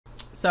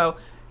So,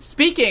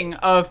 speaking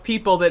of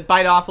people that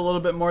bite off a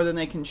little bit more than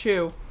they can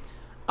chew,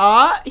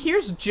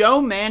 here's Joe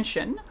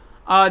Manchin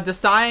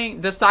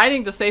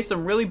deciding to say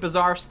some really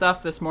bizarre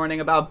stuff this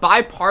morning about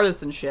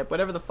bipartisanship,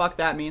 whatever the fuck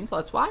that means.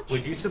 Let's watch.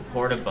 Would you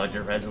support a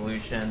budget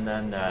resolution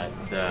then that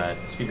the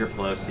Speaker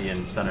Pelosi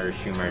and Senator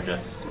Schumer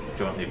just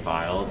jointly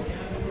filed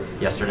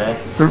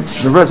yesterday?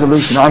 The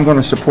resolution, I'm going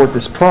to support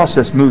this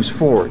process moves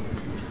forward.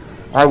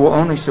 I will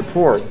only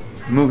support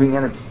moving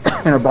in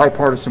a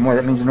bipartisan way.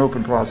 That means an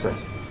open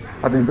process.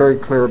 I've been very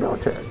clear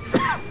about that.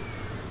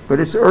 But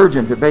it's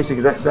urgent that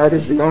basically that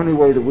is the only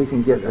way that we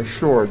can get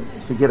assured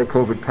to get a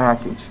COVID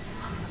package.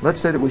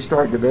 Let's say that we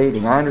start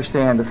debating. I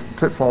understand the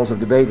pitfalls of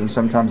debating.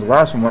 Sometimes the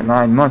last one went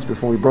 9 months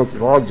before we broke the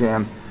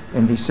logjam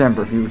in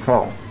December, if you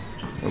recall.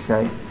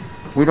 Okay?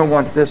 We don't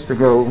want this to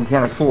go, we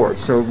can't afford.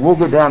 So we'll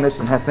go down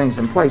this and have things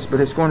in place, but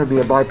it's going to be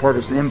a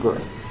bipartisan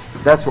input.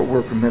 That's what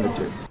we're committed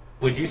to.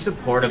 Would you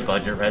support a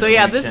budget resolution? So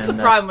yeah, this is the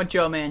problem with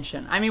Joe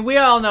Manchin. I mean, we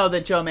all know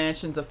that Joe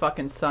Manchin's a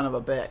fucking son of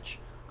a bitch.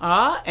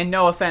 And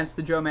no offense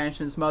to Joe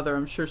Manchin's mother,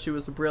 I'm sure she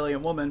was a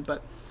brilliant woman,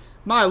 but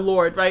my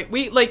lord, right?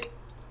 We, like,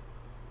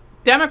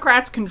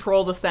 Democrats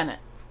control the Senate.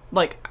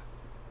 Like,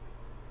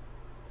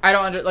 I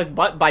don't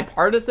what?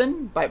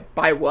 Bipartisan?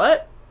 By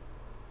what?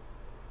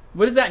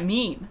 What does that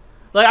mean?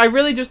 Like, I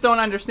really just don't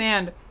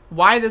understand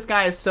why this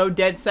guy is so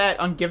dead set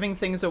on giving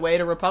things away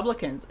to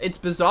Republicans. It's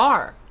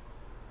bizarre.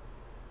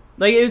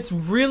 Like, it's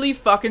really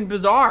fucking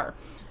bizarre.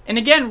 And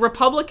again,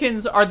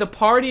 Republicans are the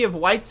party of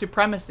white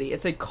supremacy.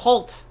 It's a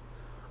cult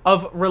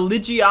of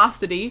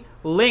religiosity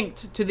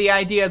linked to the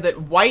idea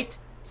that white,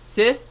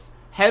 cis,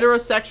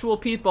 heterosexual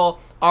people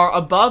are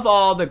above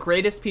all the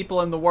greatest people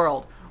in the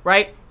world,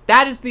 right?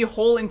 That is the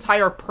whole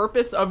entire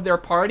purpose of their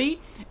party,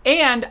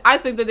 and I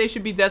think that they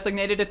should be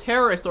designated a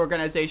terrorist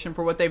organization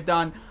for what they've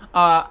done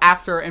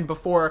after and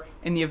before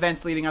in the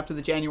events leading up to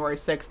the January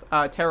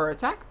 6th terror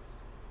attack,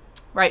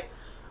 right?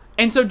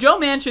 And so Joe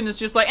Manchin is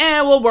just like,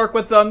 we'll work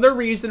with them. They're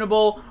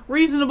reasonable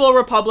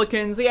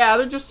Republicans. Yeah,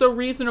 they're just so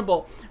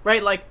reasonable,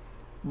 right? Like,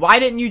 why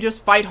didn't you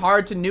just fight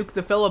hard to nuke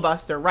the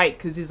filibuster? Right,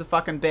 because he's a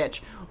fucking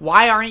bitch.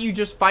 Why aren't you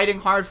just fighting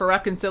hard for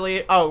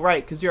reconciliation? Oh,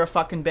 right, because you're a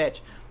fucking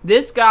bitch.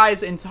 This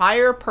guy's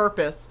entire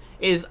purpose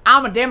is,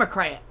 I'm a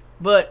Democrat,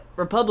 but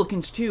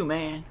Republicans too,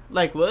 man.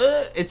 Like,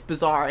 what? It's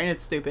bizarre, and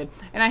it's stupid.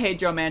 And I hate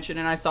Joe Manchin,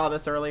 and I saw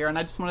this earlier, and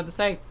I just wanted to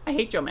say, I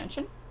hate Joe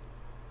Manchin.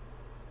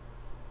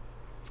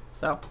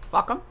 So,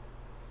 fuck him.